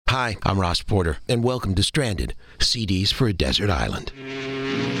Hi, I'm Ross Porter, and welcome to Stranded, CDs for a Desert Island.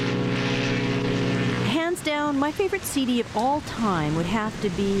 Hands down, my favorite CD of all time would have to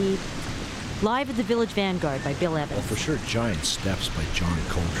be Live at the Village Vanguard by Bill Evans. Well, for sure, Giant Steps by John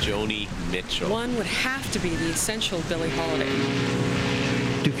Coltrane. Joni Mitchell. One would have to be the essential Billie Holiday.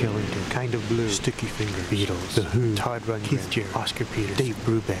 Duke Ellington, Kind of Blue, Sticky Fingers, Beatles, The Who, Todd Rundgren, Keith Jarrett, Oscar Peterson, Dave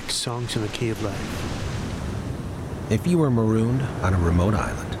Brubeck, Songs in the Key of Life. If you were marooned on a remote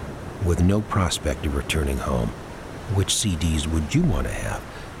island with no prospect of returning home, which CDs would you want to have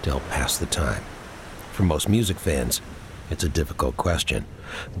to help pass the time? For most music fans, it's a difficult question.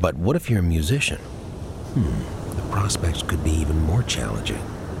 But what if you're a musician? The prospects could be even more challenging.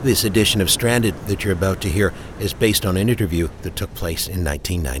 This edition of Stranded that you're about to hear is based on an interview that took place in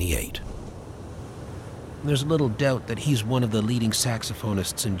 1998. There's little doubt that he's one of the leading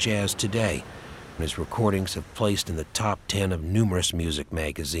saxophonists in jazz today. His recordings have placed in the top 10 of numerous music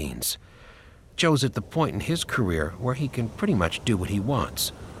magazines. Joe's at the point in his career where he can pretty much do what he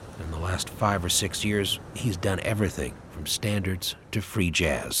wants. In the last 5 or 6 years, he's done everything from standards to free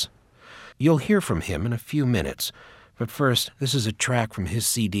jazz. You'll hear from him in a few minutes, but first, this is a track from his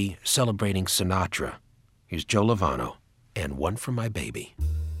CD celebrating Sinatra. Here's Joe Lovano and One for My Baby.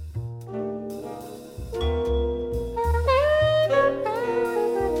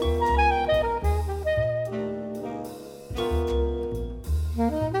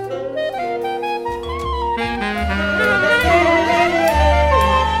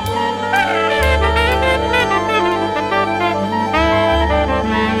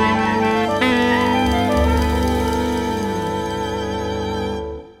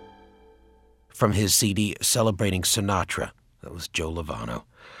 From his CD celebrating Sinatra, that was Joe Lovano.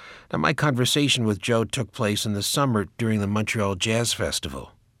 Now, my conversation with Joe took place in the summer during the Montreal Jazz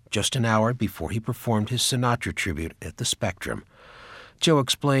Festival, just an hour before he performed his Sinatra tribute at the Spectrum. Joe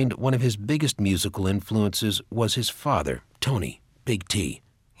explained one of his biggest musical influences was his father, Tony, Big T.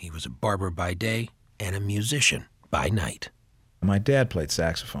 He was a barber by day and a musician by night. My dad played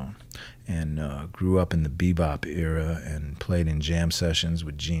saxophone and grew up in the bebop era and played in jam sessions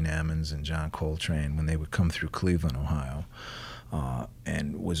with Gene Ammons and John Coltrane when they would come through Cleveland, Ohio,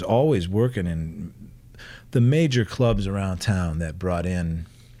 and was always working in the major clubs around town that brought in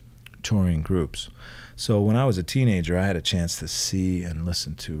touring groups. So when I was a teenager, I had a chance to see and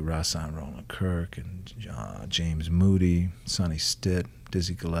listen to Rahsaan Roland Kirk and James Moody, Sonny Stitt,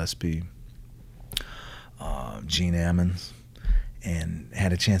 Dizzy Gillespie, Gene Ammons, and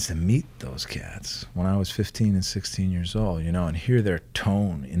had a chance to meet those cats when I was 15 and 16 years old, and hear their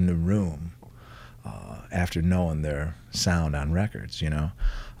tone in the room after knowing their sound on records,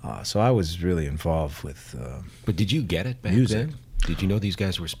 So I was really involved with But did you get it back music. then? Did you know these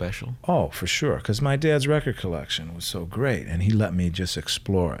guys were special? Oh, for sure, because my dad's record collection was so great, and he let me just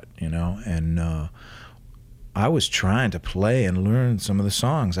explore it, and I was trying to play and learn some of the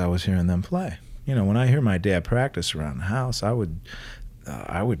songs I was hearing them play. When I hear my dad practice around the house, I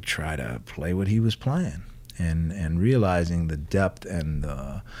would try to play what he was playing, and realizing the depth and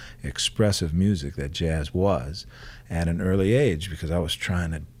the expressive music that jazz was at an early age, because I was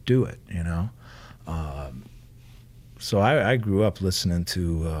trying to do it, So I grew up listening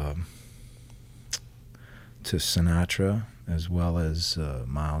to Sinatra, as well as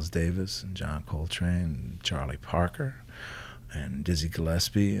Miles Davis and John Coltrane and Charlie Parker and Dizzy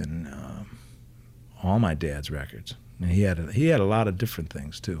Gillespie and all my dad's records. And he had a lot of different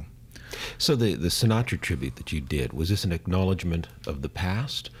things too. So the Sinatra tribute that you did, was this an acknowledgement of the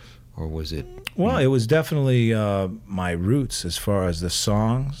past, or was it? Well, it was definitely my roots as far as the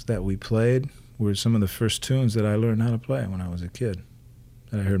songs that we played were some of the first tunes that I learned how to play when I was a kid.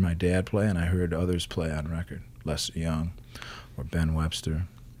 That I heard my dad play and I heard others play on record. Lester Young or Ben Webster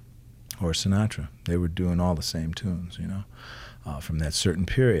or Sinatra. They were doing all the same tunes, from that certain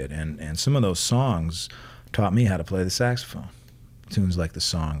period. And some of those songs taught me how to play the saxophone. Tunes like The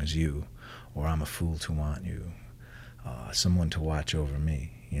Song Is You, or I'm a Fool to Want You, Someone to Watch Over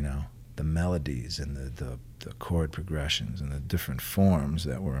Me, the melodies and the chord progressions and the different forms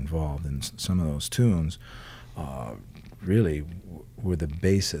that were involved in some of those tunes really were the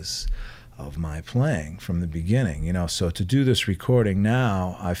basis of my playing from the beginning, So to do this recording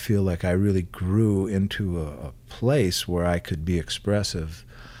now, I feel like I really grew into a place where I could be expressive,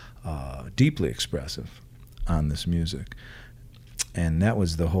 deeply expressive on this music. And that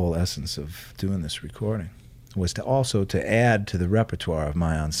was the whole essence of doing this recording, was to also to add to the repertoire of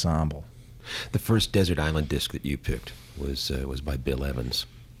my ensemble. The first Desert Island disc that you picked was by Bill Evans,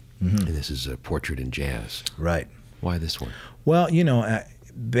 and this is a Portrait in Jazz. Right. Why this one? Well,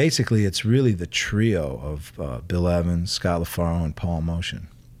 basically it's really the trio of Bill Evans, Scott LaFaro, and Paul Motion.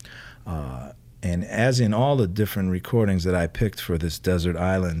 And as in all the different recordings that I picked for this desert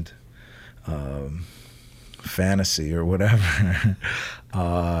island fantasy or whatever,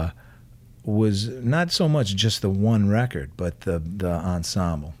 was not so much just the one record, but the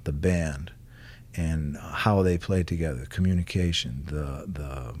ensemble, the band, and how they played together, communication,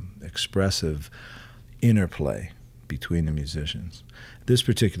 the expressive interplay between the musicians. This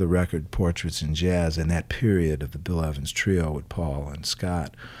particular record, Portraits in Jazz, and that period of the Bill Evans Trio with Paul and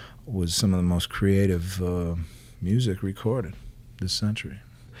Scott, was some of the most creative music recorded this century.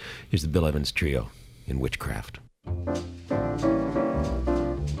 Here's the Bill Evans Trio in Witchcraft.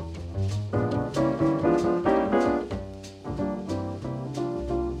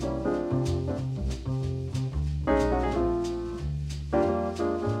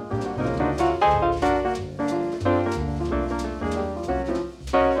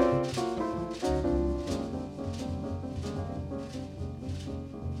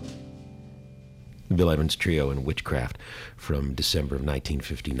 Bill Evans Trio in Witchcraft from December of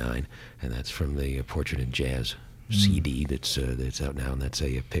 1959, and that's from the Portrait in Jazz CD that's out now, and that's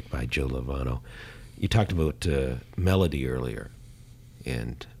a pick by Joe Lovano. You talked about melody earlier,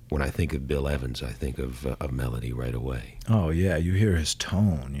 and when I think of Bill Evans, I think of melody right away. Oh yeah, you hear his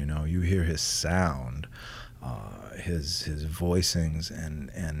tone, you hear his sound, his voicings,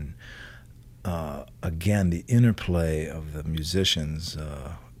 and again the interplay of the musicians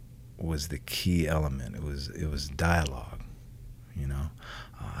was the key element. It was dialogue,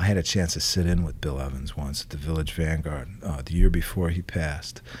 I had a chance to sit in with Bill Evans once at the Village Vanguard the year before he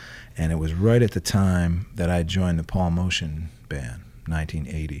passed, and it was right at the time that I joined the Paul Motion Band,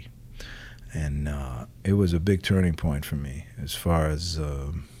 1980, and it was a big turning point for me as far as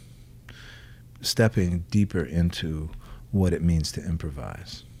stepping deeper into what it means to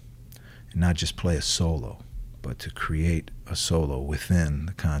improvise and not just play a solo, but to create a solo within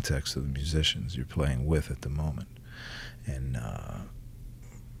the context of the musicians you're playing with at the moment. And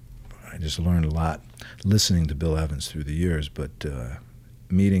I just learned a lot listening to Bill Evans through the years, but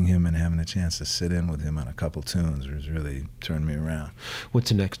meeting him and having a chance to sit in with him on a couple tunes has really turned me around. What's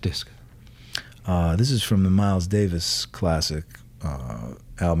the next disc? This is from the Miles Davis classic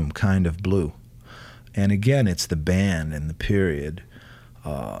album, Kind of Blue. And again, it's the band and the period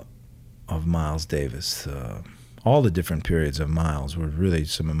of Miles Davis. All the different periods of Miles were really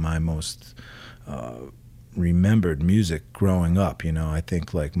some of my most remembered music growing up. I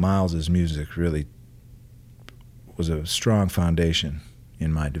think like Miles's music really was a strong foundation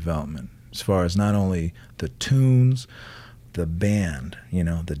in my development, as far as not only the tunes, the band,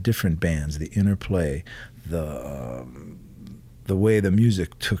 the different bands, the interplay, the way the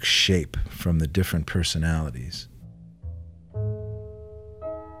music took shape from the different personalities.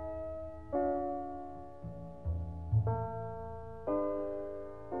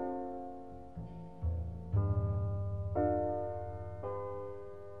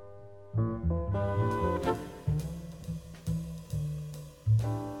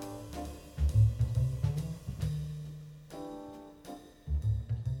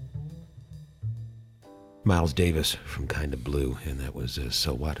 Miles Davis from Kind of Blue, and that was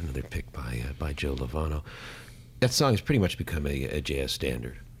So What, another pick by Joe Lovano. That song has pretty much become a jazz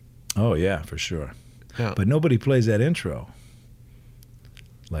standard. Oh yeah, for sure. Yeah. But nobody plays that intro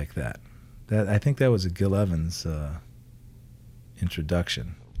like that. I think that was a Gil Evans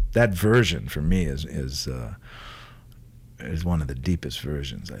introduction. That version for me is one of the deepest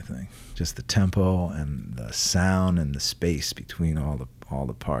versions, I think. Just the tempo and the sound and the space between all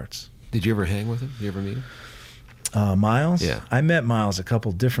the parts. Did you ever hang with him? Did you ever meet him? Miles? Yeah. I met Miles a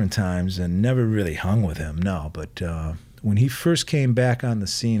couple different times and never really hung with him, no. But when he first came back on the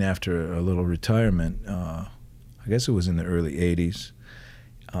scene after a little retirement, I guess it was in the early 80s,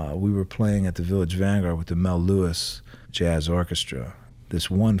 we were playing at the Village Vanguard with the Mel Lewis Jazz Orchestra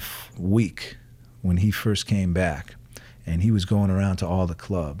this one week when he first came back. And he was going around to all the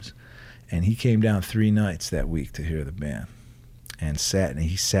clubs. And he came down 3 nights that week to hear the band. And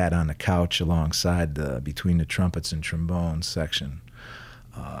he sat on the couch alongside between the trumpets and trombones section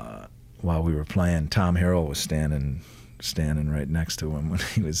while we were playing. Tom Harrell was standing right next to him when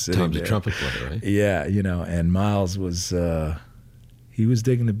he was sitting Tom's there. a trumpet player, right? Yeah, and Miles was he was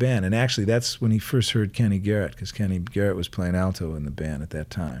digging the band. And actually, that's when he first heard Kenny Garrett, because Kenny Garrett was playing alto in the band at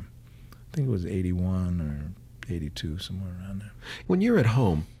that time. I think it was 81 or 82, somewhere around there. When you're at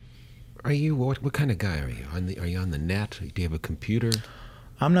home, are you what kind of guy are you? Are you on the net? Do you have a computer?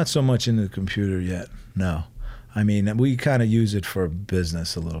 I'm not so much into the computer yet. No, I mean we kind of use it for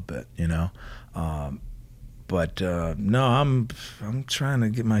business a little bit, But no, I'm trying to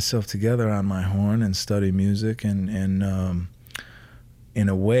get myself together on my horn and study music and in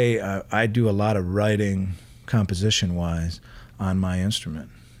a way, I do a lot of writing, composition-wise, on my instrument,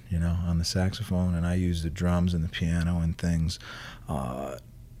 you know, on the saxophone, and I use the drums and the piano and things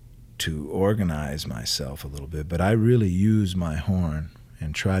to organize myself a little bit. But I really use my horn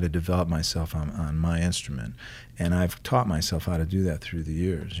and try to develop myself on my instrument. And I've taught myself how to do that through the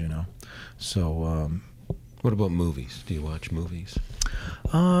years, you know. So... What about movies? Do you watch movies?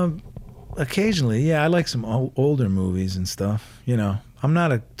 Occasionally, yeah. I like some older movies and stuff, you know. I'm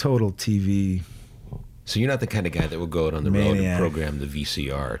not a total TV... So you're not the kind of guy that will go out on the road and program the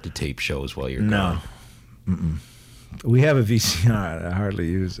VCR to tape shows while you're gone? No. Mm-mm. We have a VCR. I hardly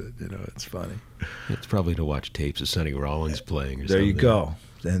use it. You know, it's funny. It's probably to watch tapes of Sonny Rollins playing or there something. You go.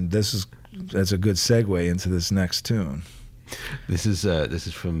 And that's a good segue into this next tune. This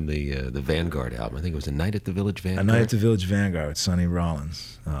is from the Vanguard album. I think it was A Night at the Village Vanguard. A Night at the Village Vanguard with Sonny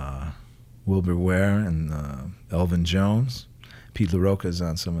Rollins, Wilbur Ware, and Elvin Jones. Pete LaRocca's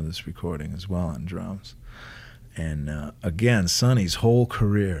on some of this recording as well on drums. And again, Sonny's whole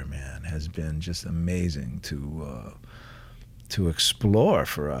career, man, has been just amazing to explore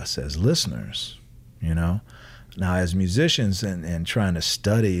for us as listeners, you know. Now, as musicians and trying to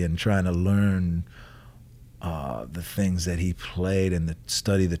study and trying to learn the things that he played and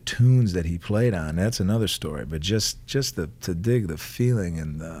study the tunes that he played on, that's another story. But just to dig the feeling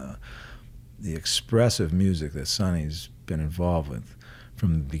and the expressive music that Sonny's been involved with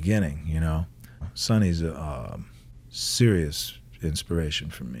from the beginning, you know. Sonny's a serious inspiration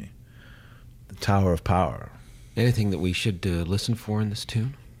for me. The Tower of Power. Anything that we should listen for in this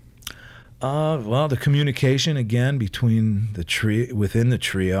tune? Well, the communication again between within the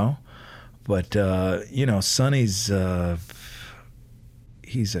trio, but you know, Sonny's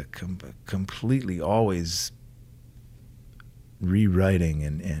he's completely always rewriting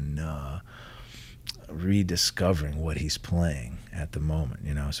and rediscovering what he's playing at the moment,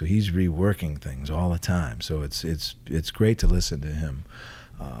 you know. So he's reworking things all the time. So it's great to listen to him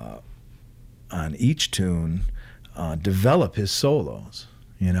on each tune develop his solos,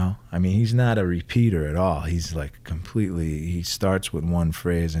 you know. I mean, he's not a repeater at all. He's like he starts with one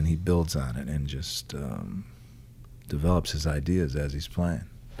phrase and he builds on it and just develops his ideas as he's playing.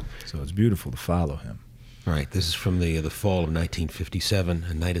 So it's beautiful to follow him. All right, this is from the fall of 1957,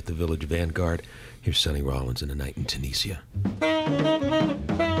 A Night at the Village Vanguard. Here's Sonny Rollins in A Night in Tunisia.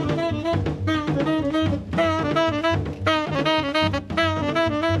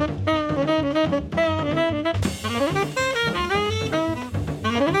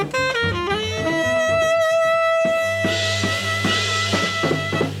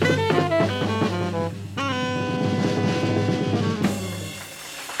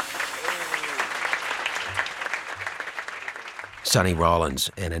 Sonny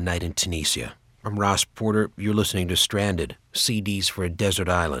Rollins and A Night in Tunisia. I'm Ross Porter. You're listening to Stranded, CDs for a Desert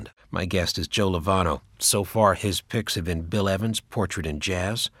Island. My guest is Joe Lovano. So far, his picks have been Bill Evans' Portrait in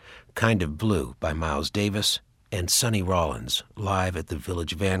Jazz, Kind of Blue by Miles Davis, and Sonny Rollins, live at the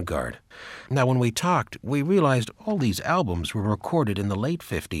Village Vanguard. Now, when we talked, we realized all these albums were recorded in the late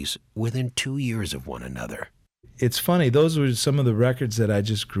 50s, within 2 years of one another. It's funny. Those were some of the records that I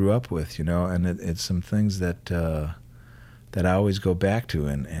just grew up with, you know, and it's some things that I always go back to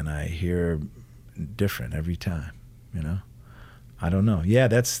and I hear different every time, you know. I don't know. Yeah,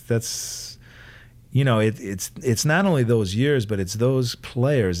 that's you know, it's not only those years, but it's those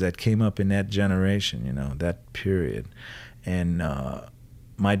players that came up in that generation, you know, that period. And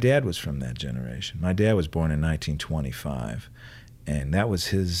my dad was from that generation. My dad was born in 1925, and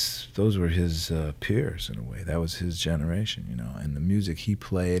those were his peers in a way. That was his generation, you know. And the music he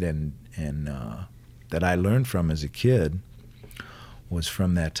played and that I learned from as a kid was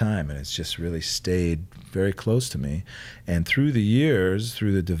from that time, and it's just really stayed very close to me. And through the years,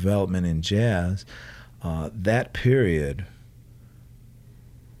 through the development in jazz, that period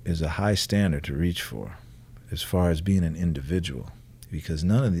is a high standard to reach for as far as being an individual, because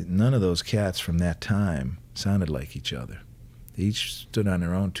none of those cats from that time sounded like each other. They each stood on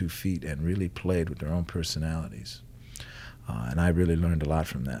their own 2 feet and really played with their own personalities. And I really learned a lot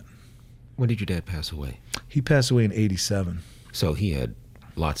from that. When did your dad pass away? He passed away in 1987. So he had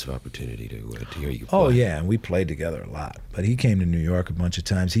lots of opportunity to hear you play. Oh, yeah, and we played together a lot. But he came to New York a bunch of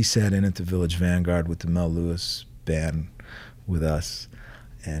times. He sat in at the Village Vanguard with the Mel Lewis band with us.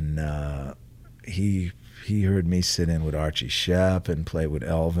 And he heard me sit in with Archie Shepp and play with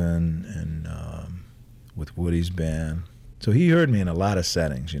Elvin and with Woody's band. So he heard me in a lot of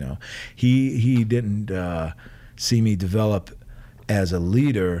settings, you know. He didn't see me develop as a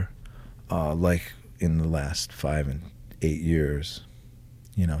leader like in the last 5 and 8 years,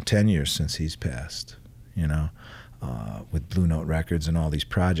 you know, 10 years since he's passed, you know. with Blue Note Records and all these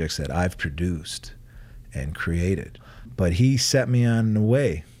projects that I've produced and created. But he set me on the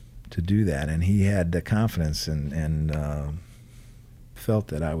way to do that, and he had the confidence and felt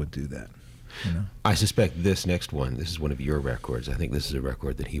that I would do that. You know? I suspect this next one, this is one of your records. I think this is a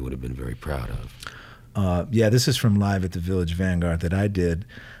record that he would have been very proud of. Yeah, this is from Live at the Village Vanguard that I did,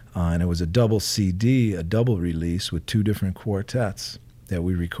 and it was a double CD, a double release with 2 different quartets that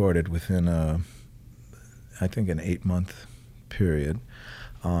we recorded within, I think, an 8-month period.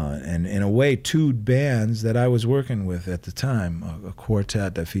 And in a way, 2 bands that I was working with at the time, a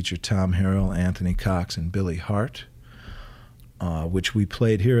quartet that featured Tom Harrell, Anthony Cox, and Billy Hart, which we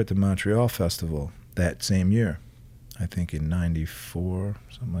played here at the Montreal Festival that same year, I think in '94,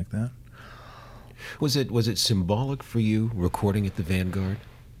 something like that. Was it symbolic for you recording at the Vanguard?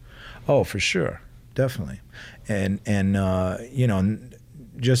 Oh, for sure, definitely. And you know,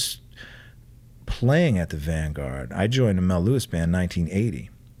 just playing at the Vanguard. I joined the Mel Lewis Band in 1980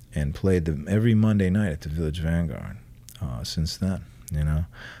 and played them every Monday night at the Village Vanguard since then, you know,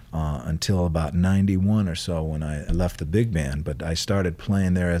 until about 91 or so when I left the big band. But I started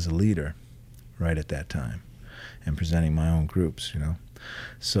playing there as a leader right at that time and presenting my own groups, you know.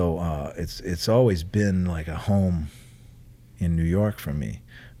 So it's always been like a home in New York for me,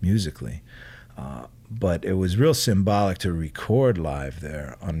 musically. But it was real symbolic to record live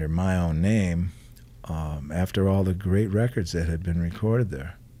there under my own name after all the great records that had been recorded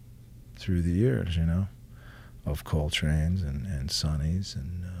there through the years, you know, of Coltrane's and Sonny's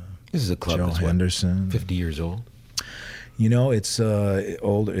and this is a club Joe that's Henderson. What, 50 years old? You know, it's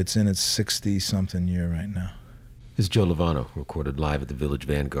older. It's in its 60-something year right now. This is Joe Lovano, recorded live at the Village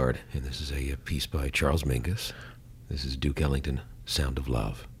Vanguard, and this is a piece by Charles Mingus. This is Duke Ellington, Sound of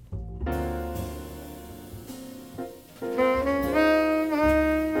Love.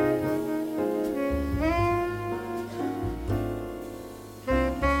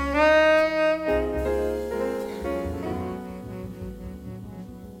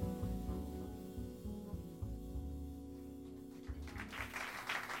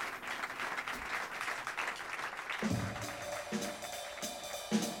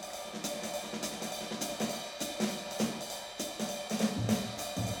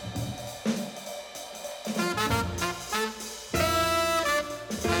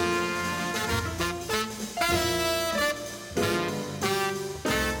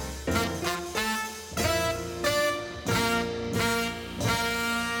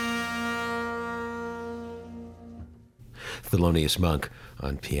 Thelonious Monk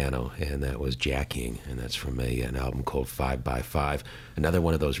on piano, and that was Jacking, and that's from an album called 5x5, another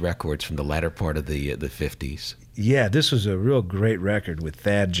one of those records from the latter part of the 50s. Yeah, this was a real great record with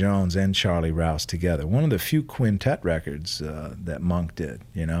Thad Jones and Charlie Rouse together. One of the few quintet records that Monk did,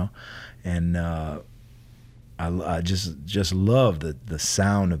 you know, and I just love the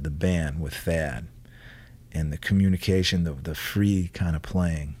sound of the band with Thad and the communication, the free kind of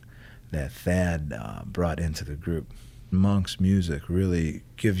playing that Thad brought into the group. Monk's music really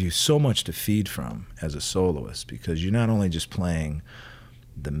gives you so much to feed from as a soloist, because you're not only just playing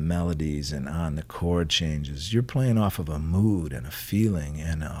the melodies and on the chord changes, you're playing off of a mood and a feeling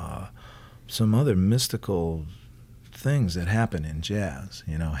and some other mystical things that happen in jazz,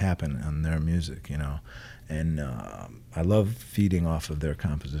 you know, happen on their music, you know, and I love feeding off of their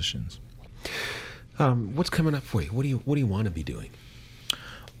compositions. What's coming up for you? What do you want to be doing?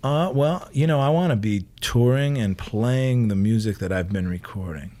 Well, you know, I want to be touring and playing the music that I've been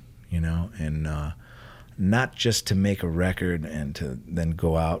recording, you know, and not just to make a record and to then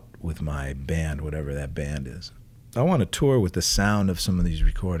go out with my band, whatever that band is. I want to tour with the sound of some of these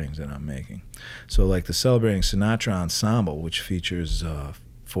recordings that I'm making. So like the Celebrating Sinatra Ensemble, which features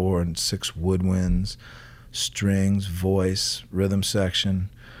 4 and 6 woodwinds, strings, voice, rhythm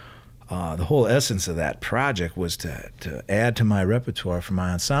section. The whole essence of that project was to add to my repertoire for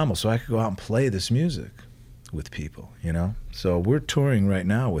my ensemble so I could go out and play this music with people, you know? So we're touring right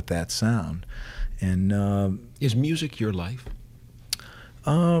now with that sound. And is music your life?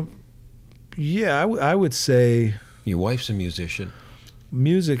 Yeah, I would say... Your wife's a musician.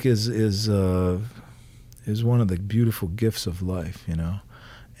 Music is one of the beautiful gifts of life, you know?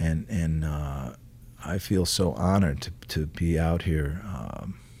 And I feel so honored to be out here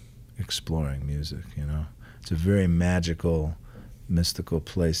exploring music, you know. It's a very magical, mystical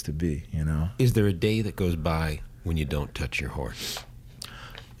place to be, you know. Is there a day that goes by when you don't touch your horse?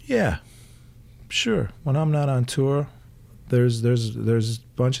 Yeah, sure. When I'm not on tour, there's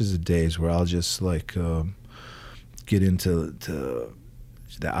bunches of days where I'll just like get into the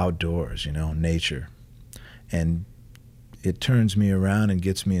outdoors, you know, nature, and it turns me around and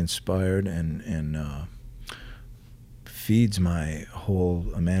gets me inspired and feeds my whole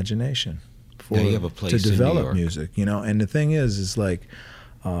imagination You have a place to in New develop York. music, you know. And the thing is like,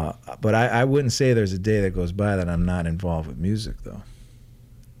 but I wouldn't say there's a day that goes by that I'm not involved with music, though.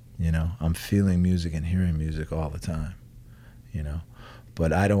 You know, I'm feeling music and hearing music all the time, you know.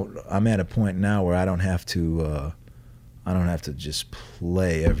 But I'm at a point now where I don't have to just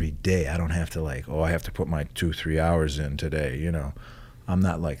play every day. I don't have to like, oh, I have to put my 2-3 hours in today, you know. I'm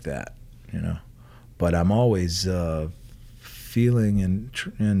not like that, you know. But I'm always feeling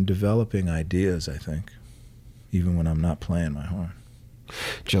and developing ideas, I think, even when I'm not playing my horn.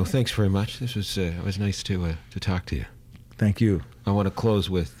 Joe, thanks very much. This was it was nice to talk to you. Thank you. I want to close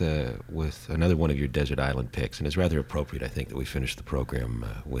with another one of your desert island picks, and it's rather appropriate, I think, that we finish the program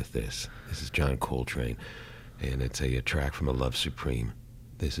with this. This is John Coltrane, and it's a track from A Love Supreme.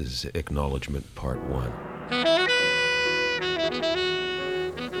 This is Acknowledgement Part 1.